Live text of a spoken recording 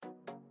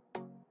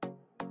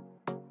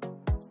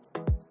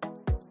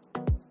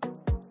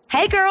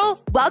Hey girl,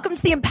 welcome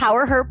to the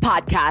Empower Her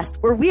podcast,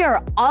 where we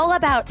are all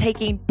about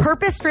taking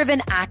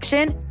purpose-driven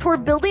action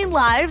toward building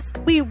lives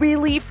we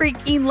really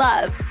freaking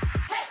love.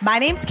 My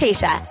name's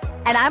Keisha,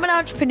 and I'm an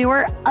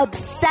entrepreneur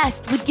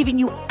obsessed with giving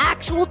you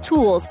actual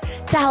tools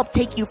to help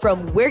take you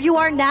from where you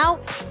are now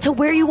to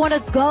where you want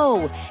to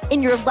go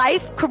in your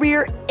life,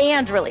 career,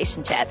 and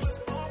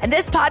relationships. And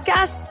this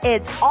podcast,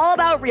 it's all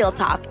about real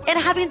talk and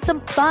having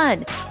some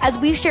fun as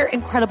we share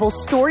incredible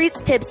stories,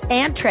 tips,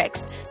 and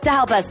tricks to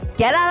help us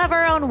get out of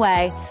our own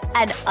way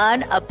and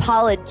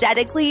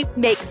unapologetically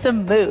make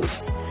some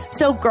moves.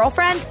 So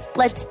girlfriend,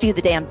 let's do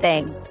the damn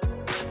thing.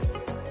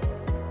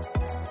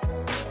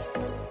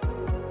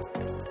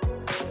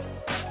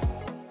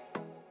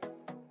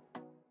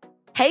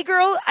 Hey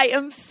girl, I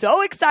am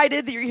so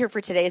excited that you're here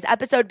for today's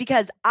episode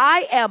because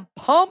I am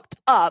pumped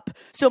up.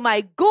 So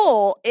my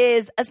goal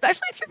is,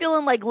 especially if you're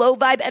feeling like low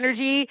vibe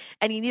energy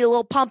and you need a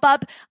little pump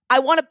up, I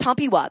want to pump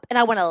you up and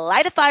I want to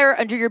light a fire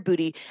under your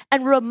booty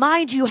and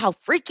remind you how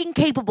freaking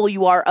capable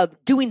you are of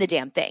doing the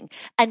damn thing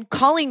and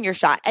calling your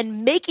shot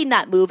and making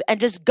that move and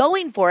just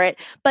going for it.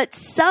 But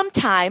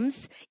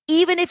sometimes,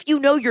 even if you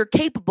know you're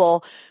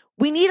capable,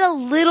 we need a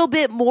little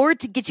bit more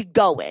to get you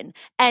going.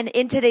 And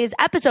in today's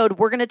episode,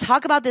 we're going to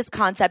talk about this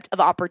concept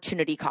of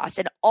opportunity cost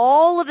and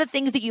all of the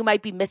things that you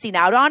might be missing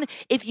out on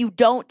if you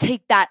don't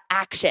take that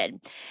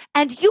action.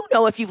 And you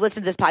know, if you've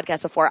listened to this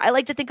podcast before, I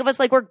like to think of us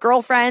like we're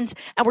girlfriends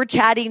and we're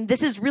chatting.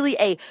 This is really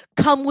a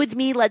come with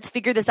me, let's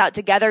figure this out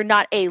together,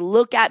 not a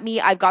look at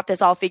me, I've got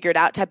this all figured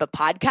out type of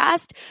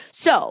podcast.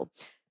 So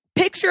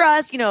picture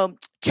us,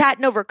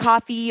 chatting over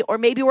coffee, or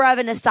maybe we're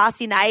having a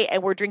saucy night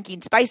and we're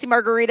drinking spicy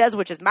margaritas,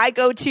 which is my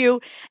go-to.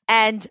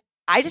 And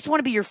I just want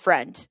to be your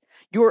friend,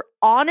 your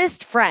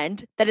honest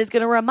friend that is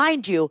going to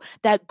remind you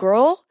that,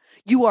 girl,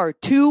 you are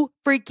too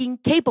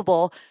freaking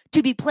capable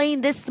to be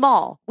playing this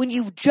small when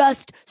you've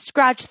just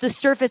scratched the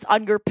surface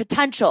on your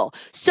potential.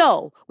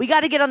 So we got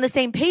to get on the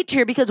same page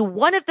here, because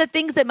one of the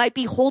things that might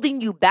be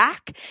holding you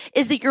back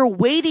is that you're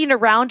waiting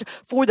around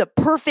for the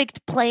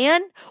perfect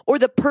plan or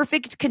the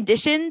perfect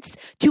conditions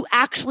to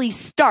actually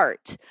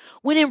start.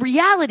 When in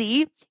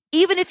reality,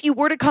 even if you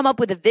were to come up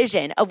with a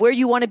vision of where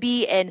you want to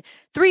be in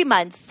 3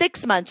 months,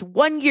 6 months,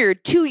 1 year,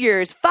 2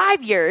 years,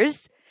 5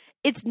 years,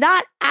 it's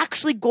not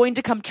actually going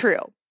to come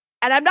true.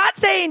 And I'm not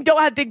saying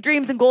don't have big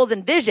dreams and goals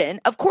and vision.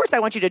 Of course, I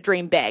want you to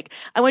dream big.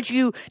 I want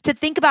you to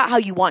think about how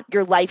you want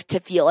your life to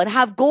feel and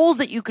have goals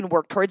that you can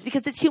work towards,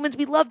 because as humans,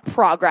 we love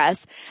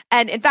progress.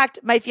 And in fact,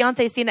 my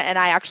fiance, Sina, and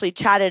I actually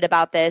chatted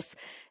about this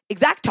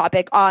exact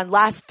topic on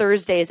last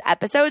Thursday's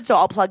episode. So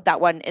I'll plug that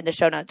one in the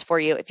show notes for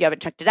you if you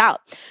haven't checked it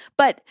out.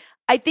 But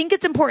I think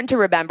it's important to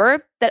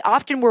remember that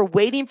often we're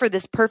waiting for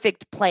this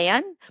perfect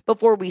plan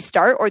before we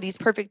start, or these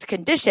perfect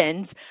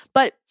conditions.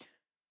 But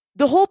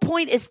the whole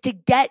point is to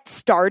get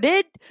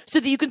started so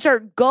that you can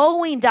start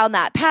going down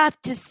that path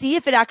to see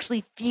if it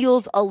actually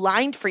feels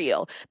aligned for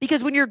you.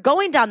 Because when you're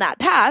going down that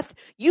path,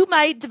 you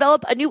might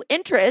develop a new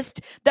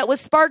interest that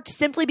was sparked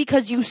simply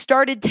because you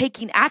started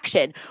taking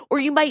action. Or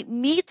you might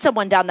meet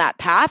someone down that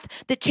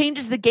path that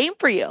changes the game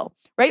for you,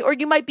 right? Or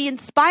you might be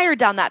inspired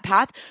down that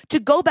path to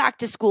go back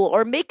to school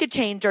or make a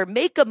change or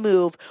make a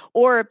move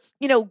or,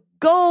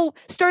 go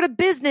start a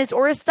business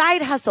or a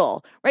side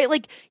hustle, right?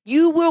 Like,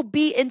 you will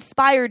be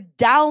inspired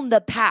down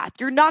the path.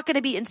 You're not going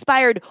to be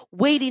inspired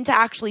waiting to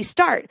actually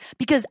start,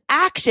 because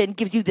action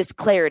gives you this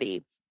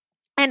clarity.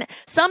 And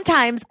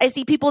sometimes I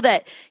see people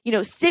that,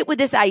 sit with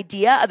this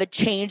idea of a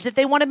change that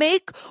they want to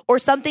make, or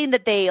something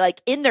that they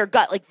in their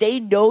gut, they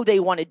know they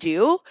want to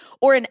do,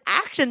 or an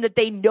action that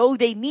they know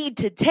they need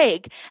to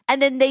take.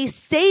 And then they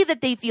say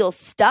that they feel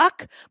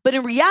stuck, but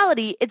in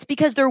reality, it's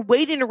because they're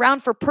waiting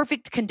around for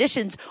perfect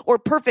conditions or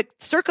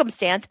perfect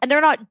circumstance, and they're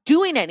not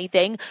doing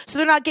anything. So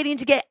they're not getting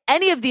to get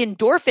any of the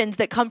endorphins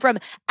that come from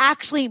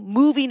actually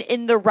moving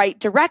in the right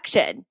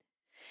direction.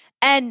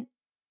 And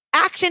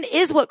action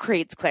is what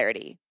creates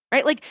clarity.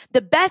 Right?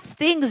 The best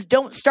things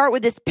don't start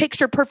with this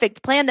picture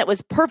perfect plan that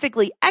was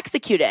perfectly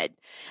executed.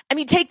 I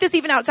mean, take this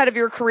even outside of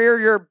your career,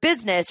 your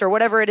business, or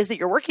whatever it is that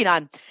you're working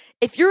on.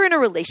 If you're in a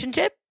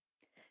relationship,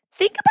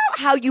 think about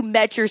how you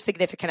met your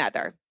significant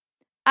other.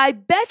 I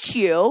bet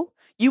you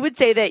would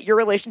say that your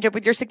relationship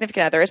with your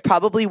significant other is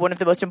probably one of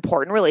the most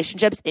important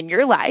relationships in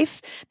your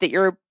life, that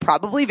you're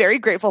probably very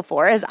grateful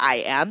for, as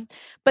I am.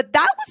 But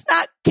that was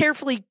not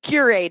carefully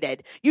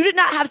curated. You did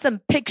not have some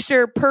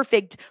picture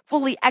perfect,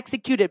 fully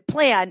executed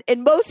plan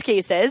in most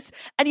cases,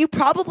 and you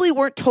probably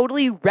weren't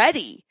totally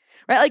ready.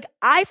 Right?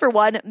 I, for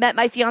one, met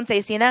my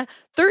fiance, Sina,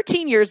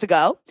 13 years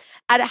ago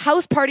at a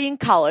house party in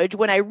college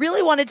when I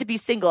really wanted to be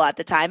single at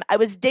the time. I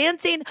was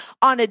dancing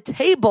on a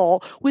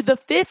table with a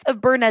fifth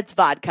of Burnett's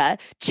vodka,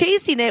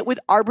 chasing it with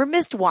Arbor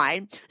Mist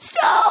wine. So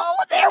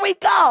there we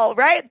go,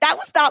 right? That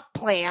was not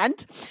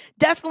planned.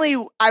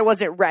 Definitely, I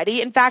wasn't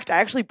ready. In fact, I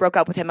actually broke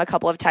up with him a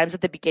couple of times at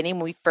the beginning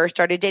when we first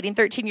started dating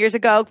 13 years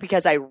ago,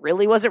 because I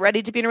really wasn't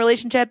ready to be in a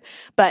relationship.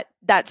 But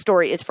that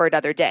story is for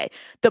another day.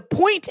 The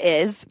point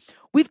is,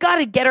 We've got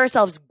to get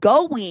ourselves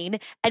going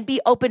and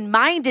be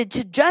open-minded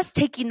to just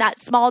taking that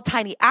small,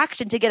 tiny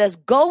action to get us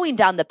going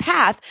down the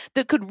path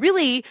that could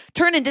really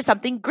turn into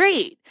something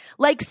great,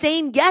 like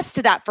saying yes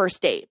to that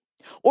first date,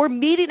 or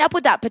meeting up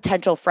with that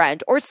potential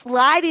friend, or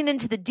sliding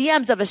into the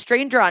DMs of a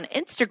stranger on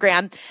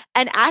Instagram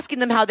and asking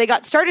them how they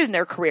got started in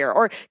their career,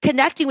 or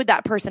connecting with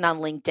that person on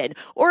LinkedIn,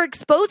 or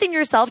exposing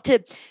yourself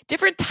to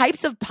different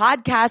types of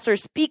podcasts or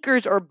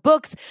speakers or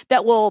books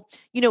that will,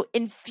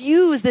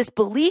 infuse this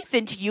belief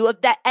into you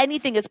of that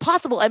anything is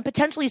possible and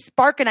potentially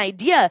spark an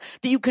idea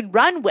that you can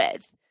run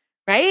with,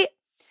 right?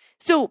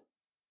 So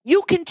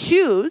you can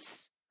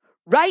choose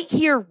right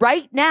here,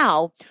 right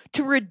now,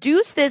 to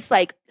reduce this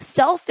like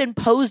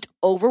self-imposed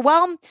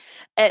overwhelm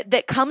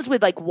that comes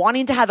with like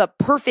wanting to have a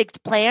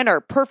perfect plan or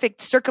perfect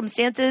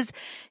circumstances,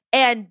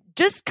 and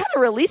just kind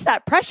of release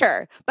that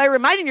pressure by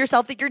reminding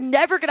yourself that you're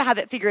never going to have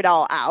it figured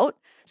all out.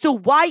 So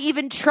why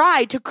even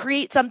try to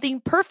create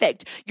something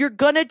perfect? You're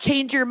going to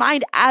change your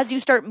mind as you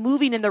start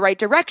moving in the right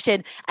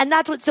direction. And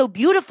that's what's so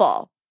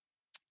beautiful.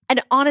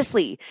 And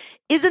honestly,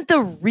 isn't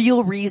the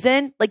real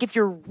reason, like if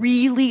you're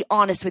really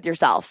honest with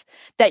yourself,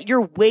 that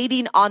you're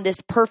waiting on this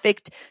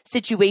perfect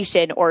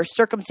situation or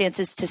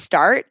circumstances to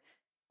start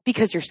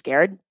because you're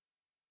scared?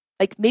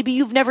 Like maybe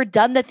you've never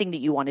done the thing that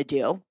you want to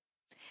do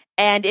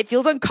and it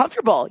feels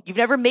uncomfortable. You've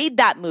never made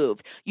that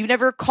move. You've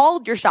never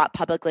called your shot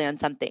publicly on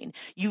something.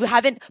 You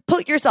haven't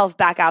put yourself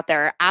back out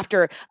there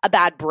after a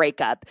bad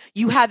breakup.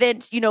 You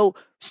haven't,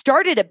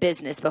 started a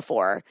business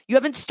before. You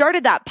haven't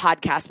started that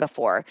podcast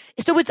before.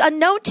 So it's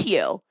unknown to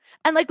you.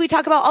 And like we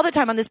talk about all the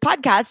time on this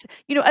podcast,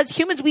 as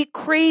humans, we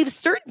crave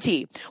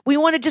certainty. We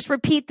want to just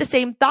repeat the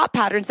same thought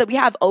patterns that we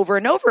have over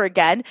and over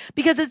again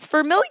because it's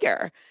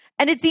familiar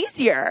and it's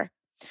easier.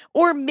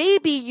 Or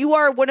maybe you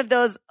are one of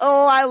those,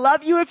 I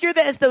love you if you're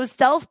this, those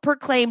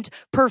self-proclaimed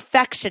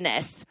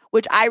perfectionists,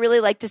 which I really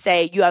like to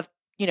say you have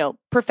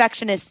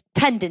perfectionist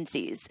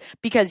tendencies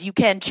because you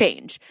can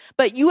change.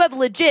 But you have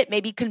legit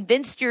maybe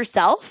convinced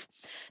yourself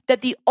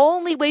that the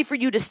only way for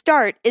you to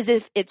start is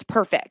if it's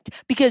perfect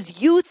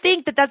because you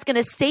think that that's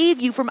going to save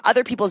you from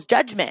other people's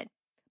judgment.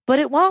 But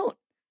it won't.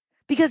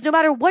 Because no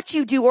matter what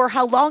you do or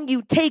how long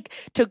you take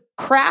to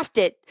craft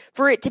it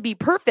for it to be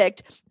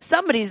perfect,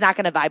 somebody's not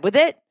going to vibe with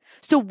it.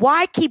 So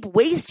why keep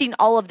wasting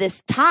all of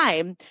this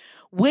time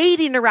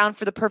waiting around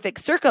for the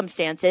perfect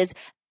circumstances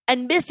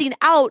and missing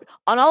out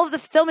on all of the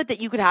fulfillment that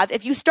you could have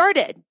if you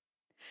started?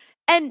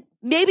 And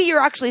maybe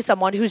you're actually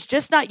someone who's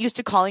just not used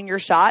to calling your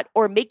shot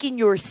or making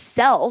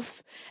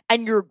yourself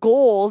and your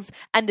goals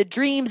and the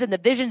dreams and the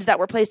visions that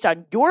were placed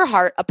on your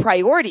heart a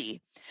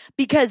priority,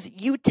 because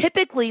you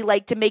typically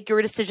like to make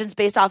your decisions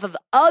based off of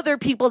other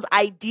people's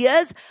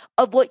ideas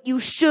of what you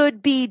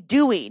should be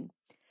doing.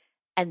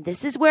 And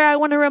this is where I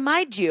want to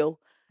remind you,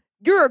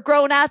 you're a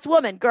grown-ass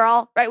woman,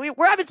 girl, right?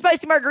 We're having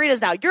spicy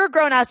margaritas now. You're a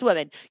grown-ass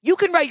woman. You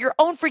can write your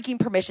own freaking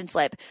permission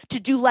slip to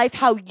do life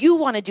how you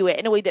want to do it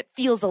in a way that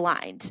feels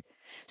aligned.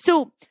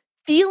 So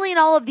feeling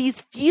all of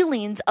these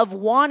feelings of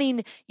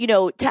wanting,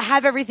 to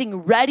have everything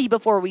ready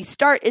before we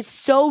start is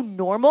so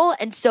normal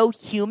and so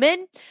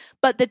human.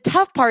 But the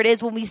tough part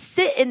is when we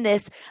sit in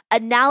this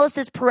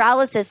analysis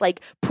paralysis,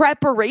 like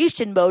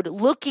preparation mode,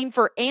 looking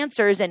for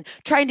answers and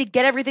trying to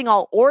get everything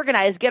all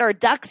organized, get our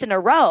ducks in a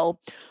row,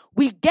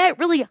 we get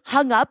really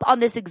hung up on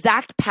this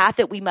exact path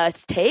that we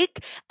must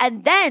take.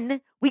 And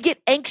then we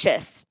get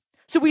anxious.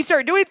 So we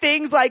start doing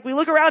things like we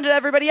look around at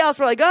everybody else.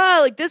 We're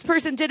like, this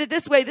person did it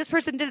this way. This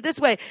person did it this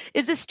way.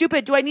 Is this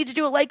stupid? Do I need to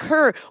do it like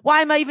her?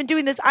 Why am I even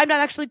doing this? I'm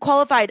not actually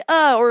qualified.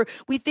 Or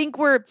we think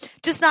we're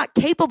just not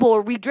capable,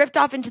 or we drift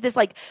off into this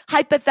like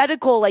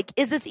hypothetical, like,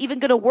 is this even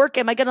going to work?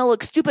 Am I going to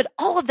look stupid?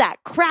 All of that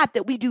crap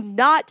that we do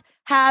not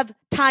have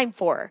time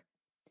for.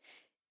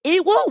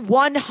 It will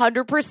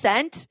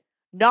 100%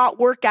 not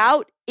work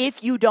out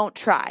if you don't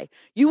try.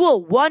 You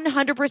will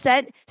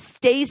 100%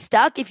 stay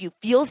stuck if you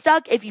feel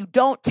stuck, if you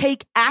don't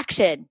take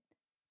action.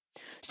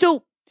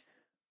 So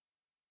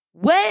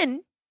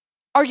when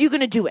are you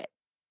going to do it?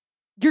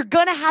 You're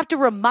going to have to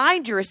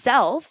remind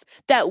yourself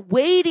that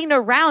waiting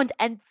around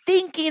and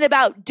thinking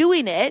about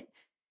doing it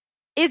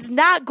is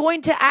not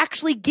going to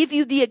actually give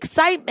you the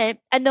excitement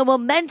and the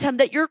momentum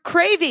that you're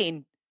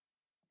craving.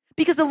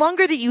 Because the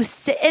longer that you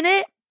sit in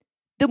it,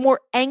 the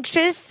more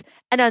anxious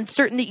and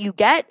uncertain that you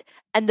get,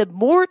 and the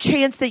more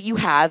chance that you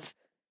have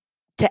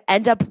to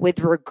end up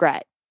with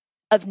regret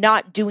of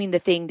not doing the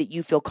thing that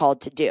you feel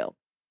called to do.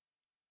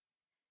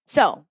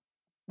 So,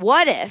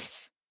 what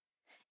if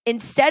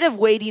instead of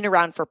waiting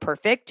around for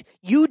perfect,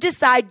 you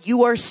decide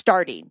you are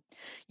starting?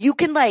 You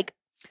can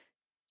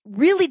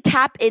really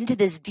tap into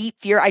this deep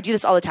fear. I do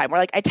this all the time.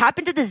 Where I tap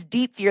into this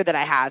deep fear that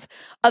I have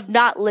of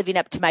not living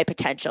up to my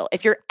potential.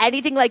 If you're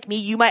anything like me,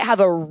 you might have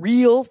a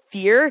real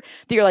fear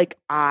that you're like,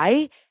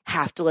 I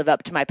have to live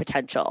up to my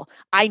potential.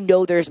 I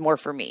know there's more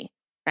for me,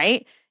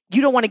 right?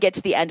 You don't want to get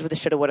to the end with a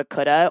shoulda, woulda,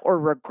 coulda, or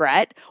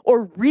regret,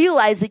 or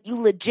realize that you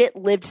legit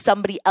lived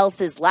somebody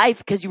else's life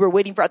because you were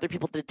waiting for other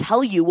people to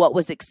tell you what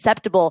was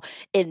acceptable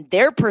in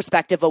their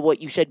perspective of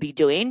what you should be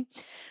doing.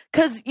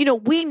 Because,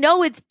 we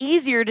know it's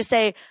easier to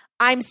say,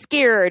 I'm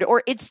scared,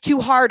 or it's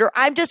too hard, or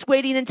I'm just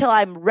waiting until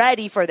I'm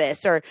ready for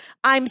this, or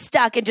I'm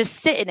stuck and just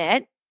sit in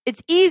it,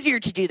 it's easier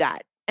to do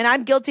that. And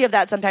I'm guilty of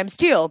that sometimes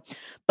too.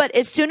 But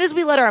as soon as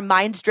we let our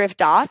minds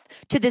drift off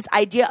to this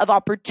idea of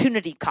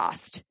opportunity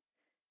cost,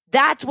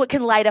 that's what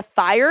can light a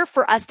fire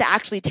for us to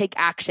actually take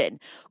action.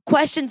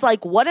 Questions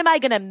like, what am I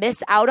going to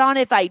miss out on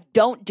if I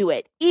don't do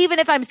it? Even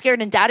if I'm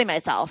scared and doubting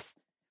myself,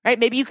 right?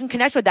 Maybe you can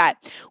connect with that.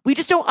 We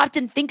just don't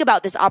often think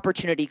about this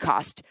opportunity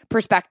cost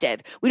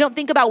perspective. We don't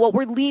think about what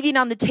we're leaving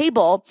on the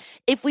table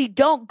if we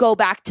don't go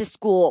back to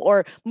school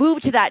or move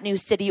to that new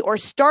city or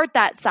start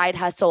that side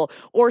hustle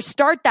or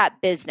start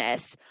that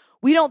business.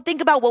 We don't think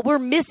about what we're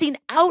missing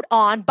out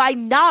on by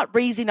not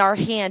raising our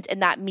hand in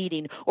that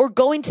meeting or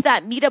going to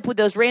that meetup with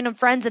those random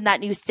friends in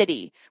that new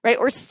city, right?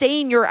 Or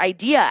saying your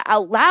idea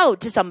out loud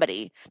to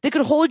somebody that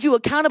could hold you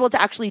accountable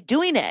to actually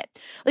doing it.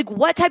 Like,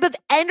 what type of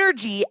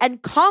energy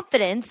and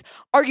confidence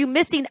are you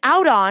missing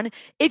out on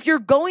if you're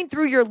going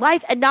through your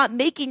life and not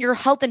making your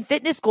health and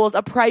fitness goals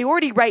a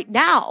priority right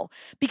now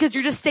because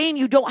you're just saying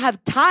you don't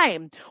have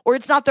time, or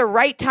it's not the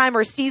right time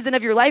or season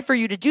of your life for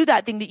you to do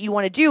that thing that you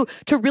want to do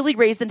to really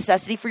raise the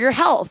necessity for your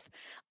health?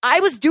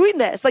 I was doing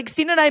this. Like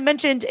Sina and I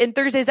mentioned in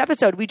Thursday's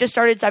episode, we just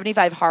started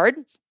 75 Hard.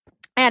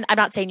 And I'm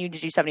not saying you need to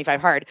do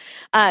 75 Hard,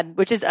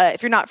 which is,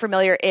 if you're not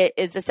familiar, it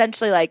is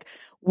essentially like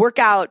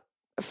workout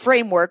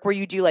framework where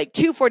you do like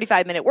 2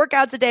 45-minute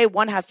workouts a day.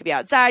 One has to be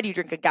outside. You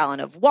drink a gallon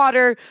of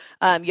water.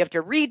 You have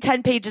to read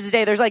 10 pages a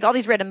day. There's like all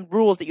these random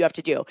rules that you have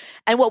to do.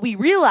 And what we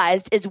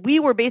realized is we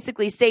were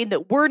basically saying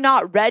that we're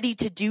not ready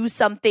to do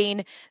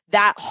something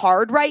that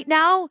hard right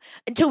now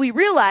until we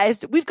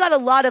realized we've got a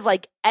lot of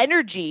like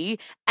energy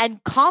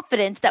and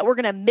confidence that we're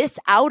going to miss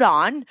out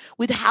on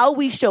with how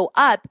we show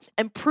up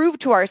and prove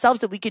to ourselves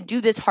that we can do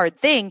this hard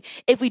thing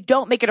if we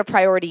don't make it a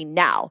priority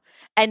now.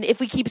 And if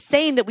we keep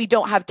saying that we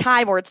don't have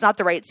time or it's not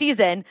the right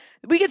season,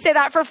 we could say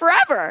that for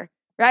forever,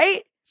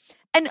 right?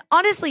 And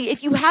honestly,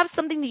 if you have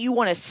something that you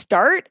want to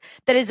start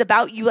that is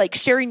about you like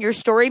sharing your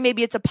story,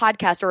 maybe it's a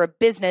podcast or a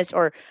business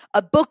or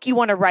a book you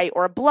want to write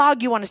or a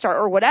blog you want to start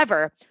or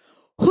whatever,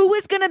 who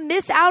is going to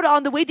miss out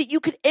on the way that you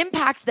could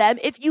impact them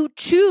if you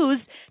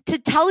choose to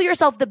tell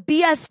yourself the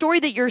BS story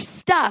that you're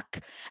stuck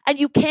and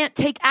you can't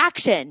take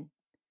action?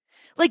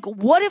 Like,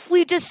 what if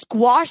we just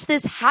squash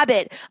this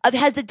habit of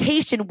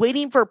hesitation,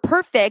 waiting for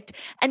perfect,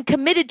 and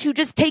committed to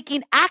just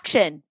taking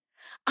action?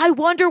 I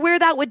wonder where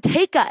that would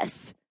take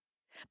us.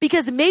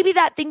 Because maybe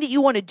that thing that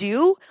you want to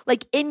do,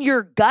 like in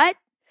your gut,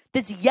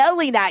 that's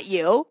yelling at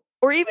you,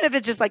 or even if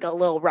it's just like a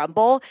little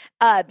rumble,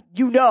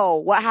 you know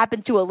what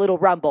happens to a little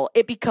rumble.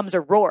 It becomes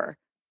a roar,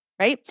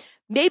 right?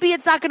 Maybe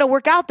it's not going to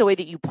work out the way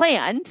that you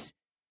planned,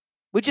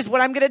 which is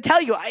what I'm going to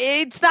tell you.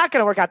 It's not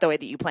going to work out the way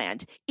that you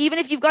planned. Even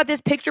if you've got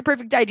this picture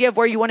perfect idea of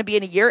where you want to be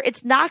in a year,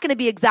 it's not going to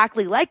be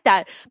exactly like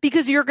that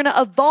because you're going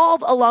to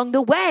evolve along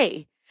the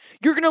way.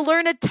 You're going to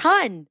learn a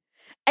ton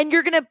and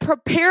you're going to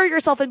prepare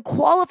yourself and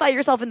qualify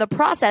yourself in the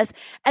process.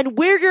 And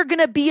where you're going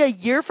to be a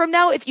year from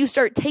now, if you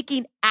start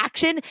taking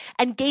action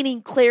and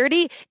gaining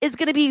clarity, is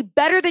going to be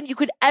better than you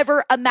could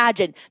ever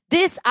imagine.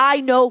 This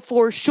I know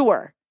for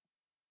sure.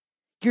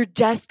 You're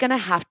just going to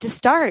have to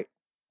start,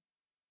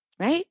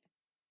 right?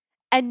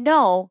 And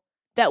know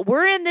that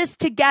we're in this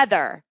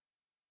together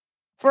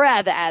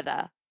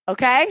forever,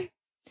 okay?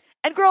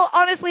 And girl,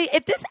 honestly,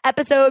 if this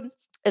episode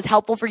is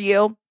helpful for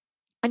you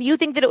and you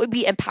think that it would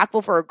be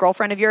impactful for a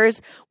girlfriend of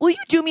yours, will you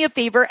do me a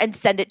favor and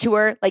send it to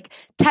her? Like,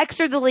 text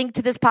her the link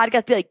to this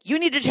podcast. Be like, you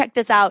need to check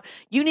this out.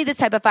 You need this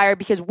type of fire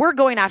because we're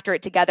going after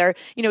it together.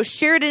 You know,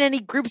 share it in any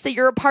groups that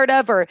you're a part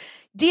of or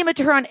DM it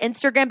to her on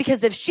Instagram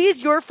because if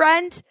she's your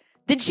friend,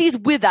 then she's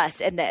with us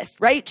in this,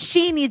 right?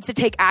 She needs to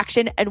take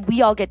action and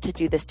we all get to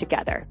do this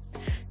together.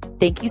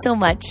 Thank you so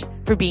much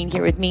for being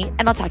here with me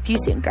and I'll talk to you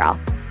soon, girl.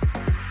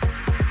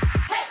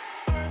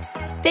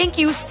 Thank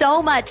you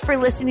so much for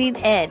listening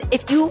in.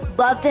 If you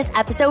love this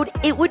episode,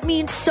 it would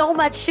mean so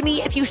much to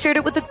me if you shared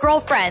it with a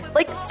girlfriend.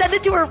 Like, send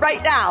it to her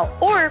right now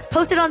or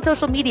post it on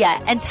social media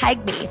and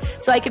tag me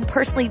so I can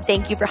personally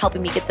thank you for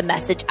helping me get the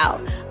message out.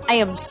 I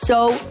am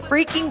so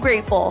freaking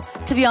grateful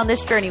to be on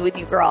this journey with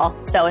you, girl.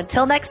 So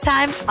until next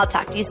time, I'll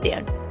talk to you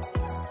soon.